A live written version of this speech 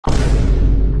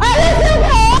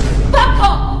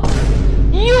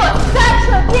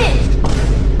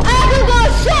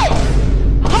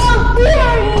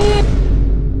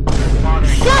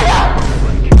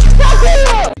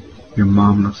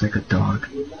mom looks like a dog.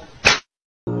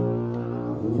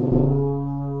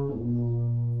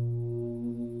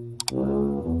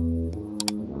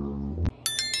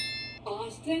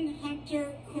 Austin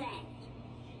Hunter Kraft.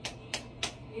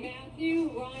 Matthew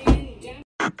Ryan Dem.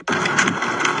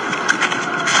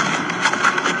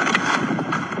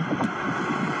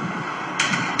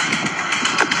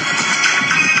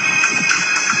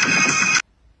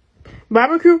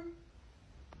 Barbecue,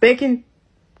 bacon,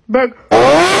 burger.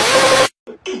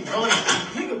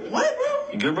 Nigga, what,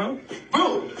 bro? You good, bro?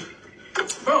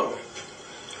 Bro,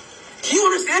 can you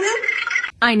understand him?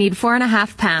 I need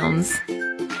 4.5 pounds.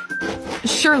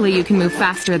 Surely you can move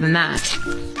faster than that.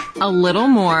 A little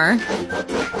more.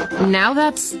 Now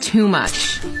that's too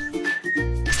much.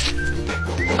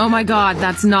 Oh my god,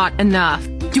 that's not enough.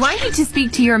 Do I need to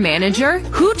speak to your manager?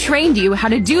 Who trained you how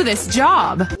to do this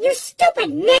job? You stupid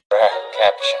nigga!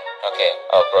 Caption. Okay.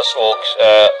 Brussels.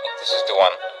 This is the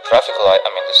one. Traffic light. I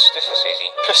mean, this is easy.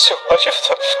 So much of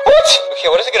the. What? Okay,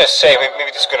 what is it gonna say?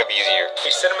 Maybe this is gonna be easier.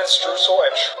 A cinnamon streusel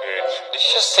and bitch. Did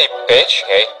you just say bitch?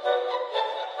 Okay.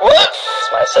 What?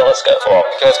 It's my oscilloscope.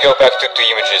 Okay, let's go back to the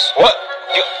images. What?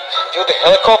 Build a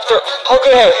helicopter? How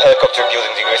could I have a helicopter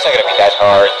building degree? It's not gonna be that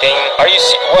hard. Thing. Are you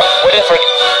what if I...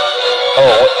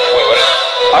 Oh, wait, what?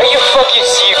 Are you fucking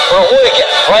serious, bro? What again?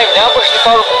 Prime numbers the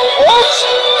power... What?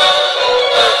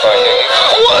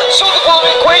 What? So the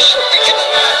following equation...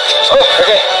 Oh,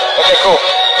 okay. Okay, cool.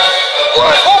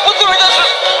 What? Oh, what the...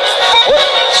 What?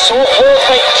 So what?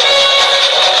 Like...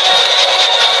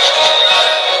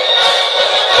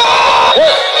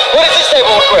 What is this type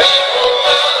of a question?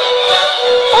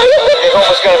 I hope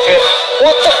it's gonna fit.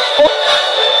 What the fuck?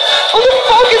 What the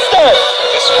fuck is that?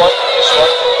 This one?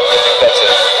 I think that's it.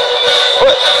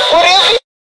 What is it?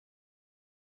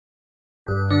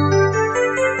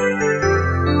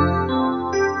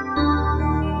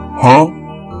 Huh?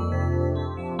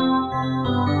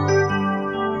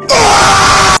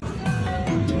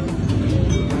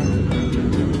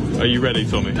 Are you ready,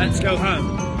 Tommy? Let's go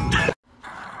home.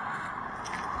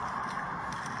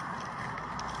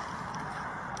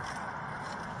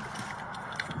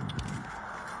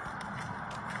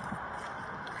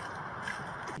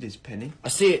 This penny. I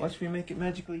see it. Watch me make it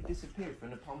magically disappear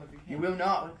from the palm of your hand. You will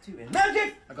not. 1, 2, and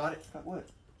Magic! I got it. That worked.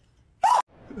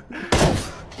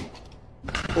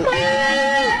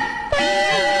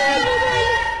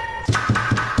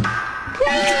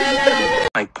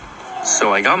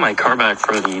 So I got my car back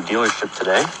from the dealership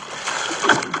today,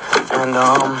 and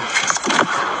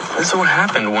this is what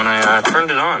happened when I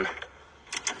turned it on.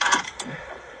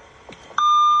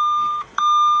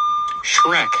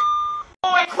 Shrek.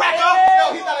 Oh, a cracker!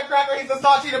 No, he's not a cracker. He's a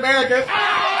saltine American.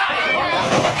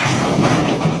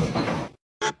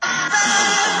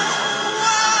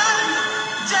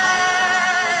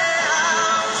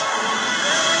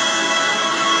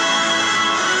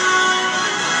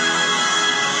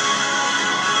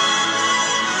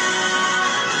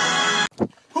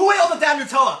 Who ate all the damn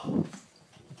Nutella?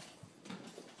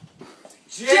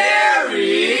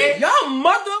 Jerry! Your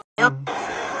mother!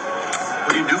 What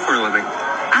do you do for a living?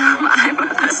 I'm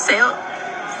a sailor.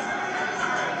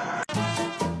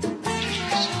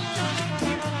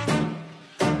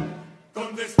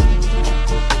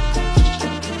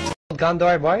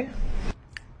 Gondor boy?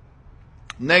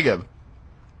 Negative.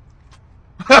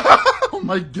 Oh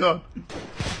my god.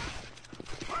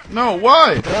 No,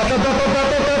 why?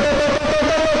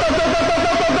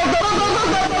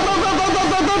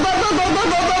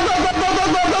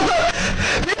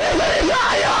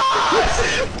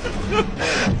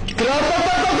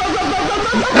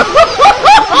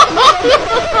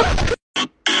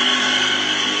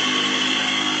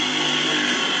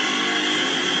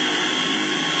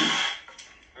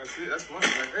 That's one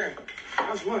right there.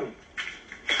 That's one.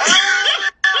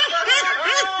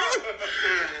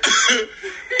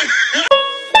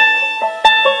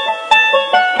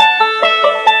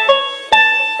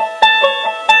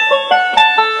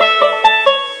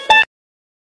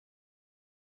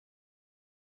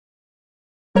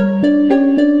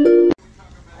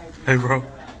 Hey, bro.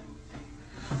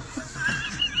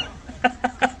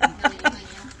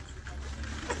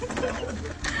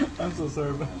 I'm so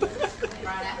sorry, bro.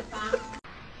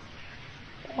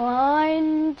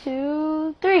 1,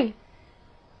 2, 3.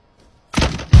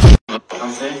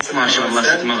 ما شاء الله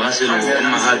ست مغاسل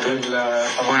وامهاتهم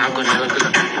وعقل هذا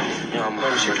يا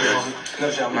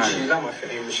نرجع من شيء لا ما في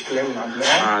اي مشكله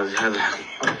هذا الحكي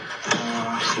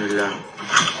بسم الله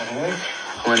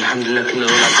والحمد لله كله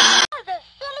The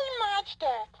silly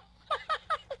monster.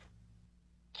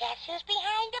 Guess who's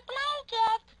behind the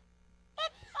blanket?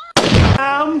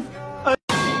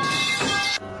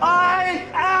 I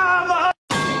am a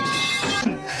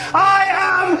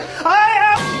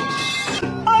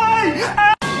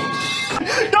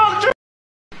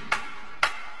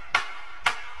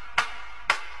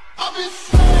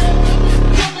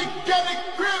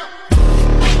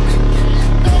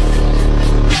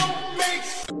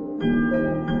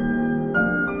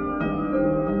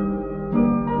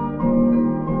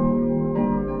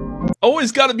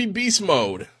Always gotta be beast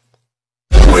mode.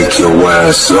 Wake your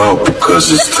ass up,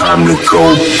 because it's time to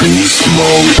go beast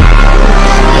mode.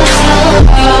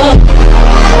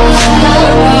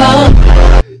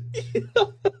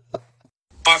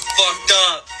 Are fucked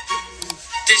up.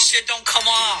 This shit don't come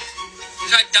off.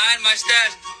 If I die in my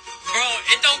stats, bro,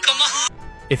 it don't come off.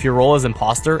 If your role is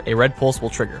imposter, a red pulse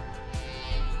will trigger.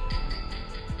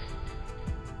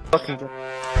 Fucking.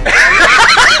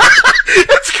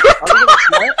 It's correct.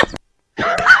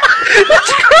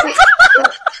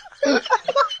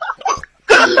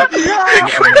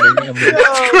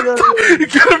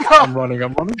 I'm running.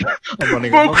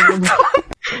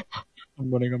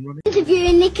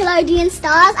 Interviewing Nickelodeon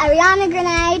stars Ariana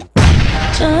Grande.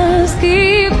 Just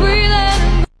keep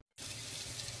breathing.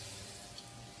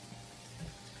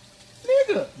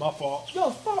 Nigga, my fault. Yo,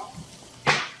 fuck.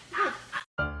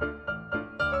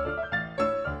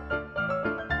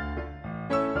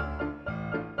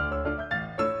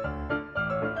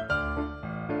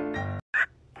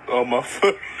 Oh, my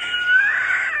foot.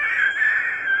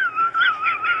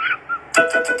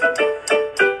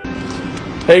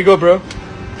 There you go, bro.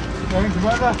 Thanks,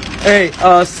 brother. Hey,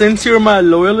 since you're my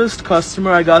loyalist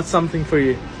customer, I got something for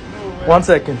you. No 1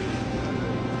 second.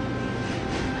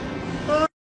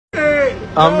 Hey,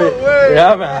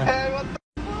 Yeah, man. Hey, what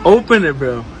the Open it,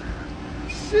 bro.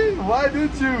 shit? Why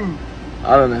did you?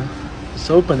 I don't know.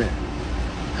 Just open it.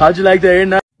 How'd you like the air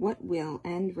now? What will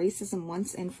end racism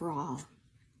once and for all?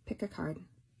 Pick a card.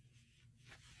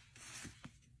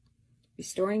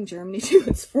 Restoring Germany to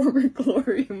its former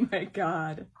glory. Oh my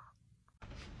God.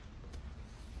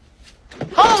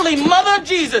 Holy mother of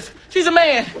Jesus! She's a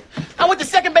man. I went to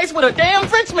second base with a damn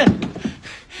Frenchman.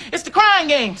 It's the crying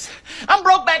games. I'm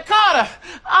Brokeback Carter.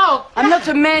 Oh, I'm not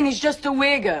a man, he's just a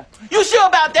wigger. you sure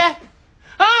about that?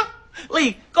 Huh?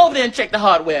 Lee, go over there and check the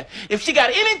hardware. If she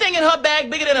got anything in her bag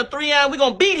bigger than a 3-iron, we're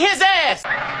gonna beat his ass.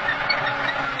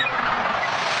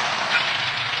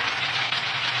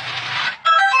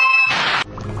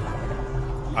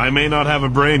 I may not have a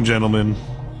brain, gentlemen,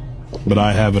 but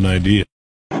I have an idea.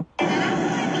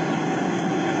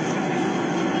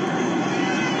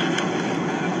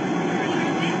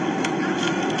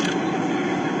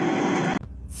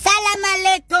 Salam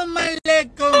alaikum,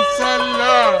 alaikum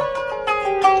Salam.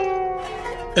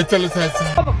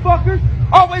 Motherfuckers,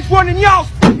 always running y'all's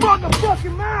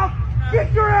motherfucking mouth.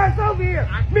 Get your ass over here,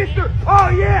 mister. Oh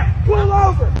yeah, pull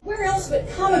over. Where else but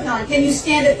Comic-Con can you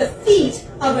stand at the feet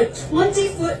of a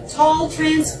 20-foot tall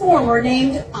transformer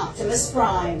named Optimus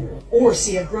Prime? Or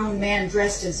see a grown man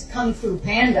dressed as Kung Fu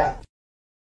Panda?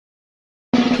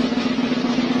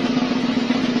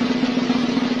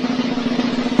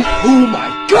 Oh my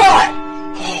god!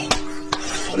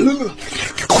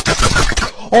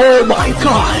 Oh my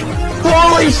god!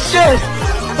 Holy shit!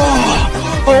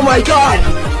 Oh my god!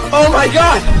 Oh my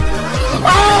god!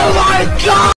 Oh my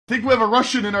god! I think we have a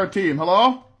Russian in our team.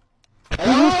 Hello?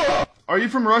 Hello? Are you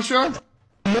from Russia?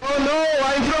 No,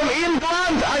 I'm from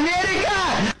England,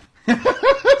 America!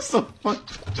 So fun.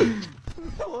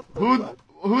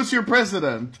 Who's your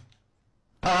president?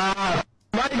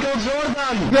 Michael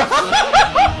Jordan!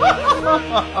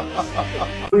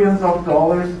 Billions of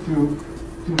dollars to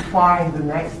find the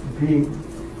next big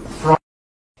fraud.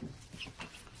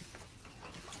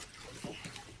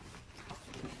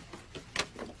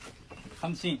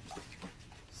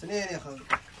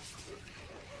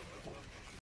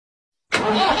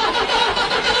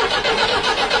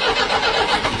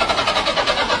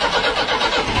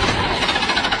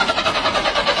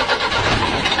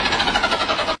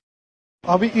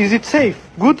 Abi, is it safe?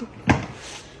 Good?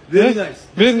 Very nice.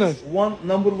 Very nice.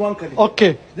 Number one quality.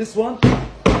 Okay. This one.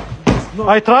 No.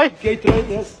 I try? Okay, try.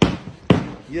 Yes.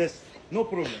 Yes. No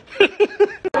problem.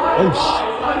 Oh,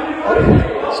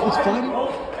 so it's funny.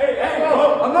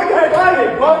 I'm not gonna fight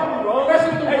it, bro. Mess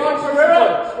with the box. Square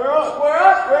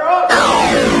up.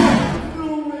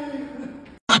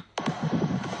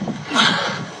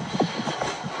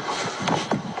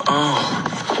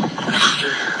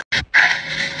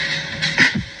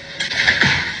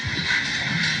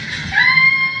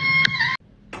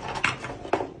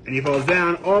 And he falls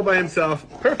down all by himself,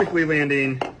 perfectly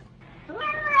landing.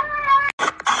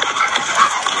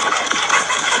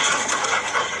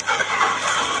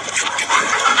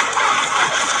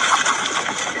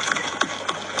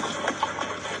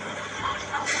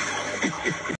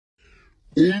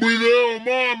 Un video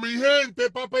más, mi gente,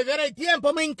 para perder el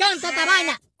tiempo. Me encanta esta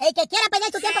vaina. El que quiera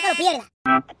perder su tiempo, que lo pierda.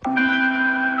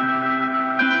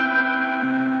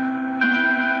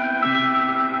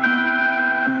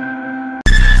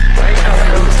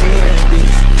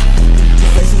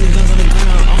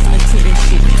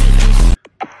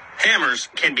 scissors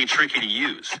can be tricky to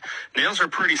use. Nails are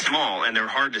pretty small and they're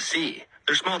hard to see.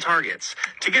 They're small targets.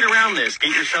 To get around this,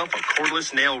 get yourself a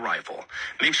cordless nail rifle.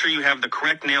 Make sure you have the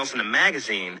correct nails in the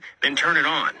magazine, then turn it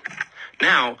on.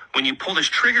 Now, when you pull this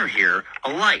trigger here,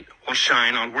 a light will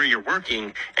shine on where you're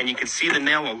working, and you can see the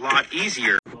nail a lot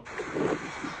easier.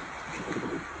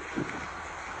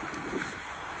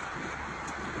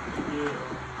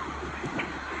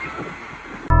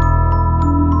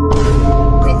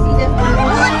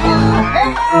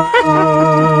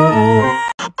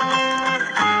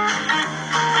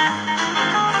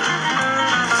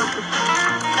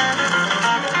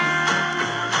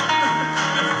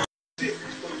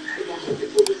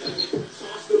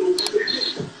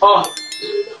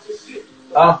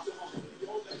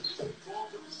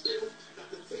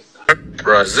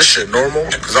 Bro, is this shit normal?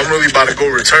 Cause I'm really about to go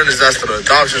return his ass to the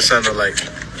adoption center. Like,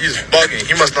 he's bugging.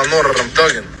 He must not know that I'm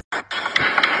thugging.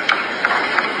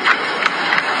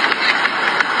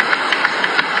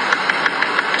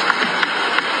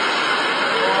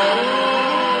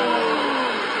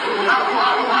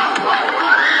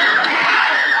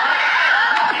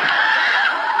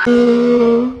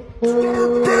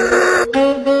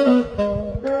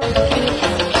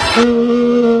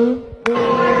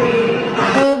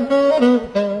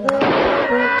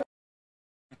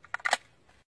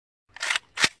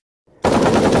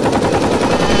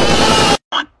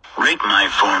 Rate my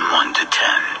form 1 to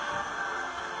 10.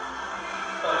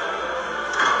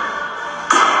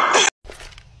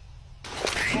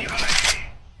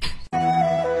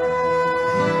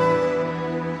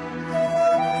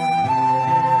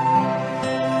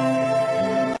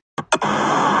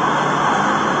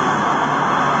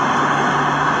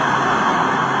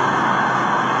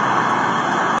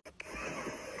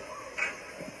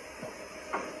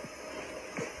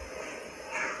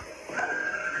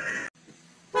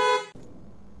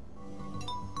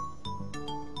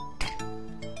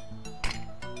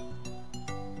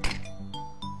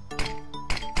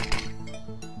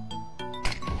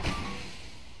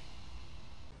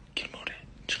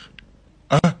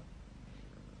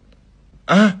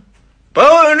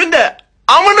 Baba önünde.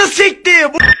 Amına sikti.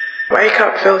 Wake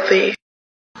up, filthy.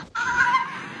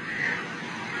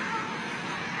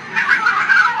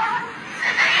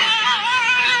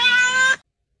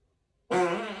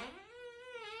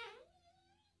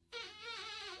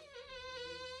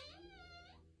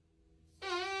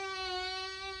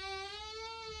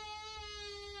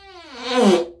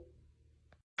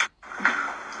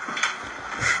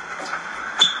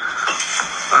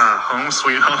 Home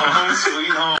sweet home. Home sweet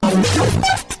home.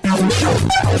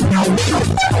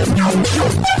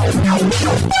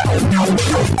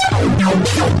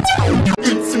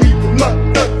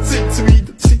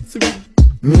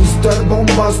 Mr.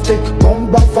 Bombastic,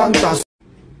 Bomba Fantastic.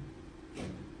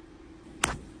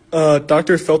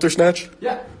 Dr. Filter Snatch?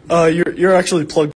 Yeah. You're actually plugged.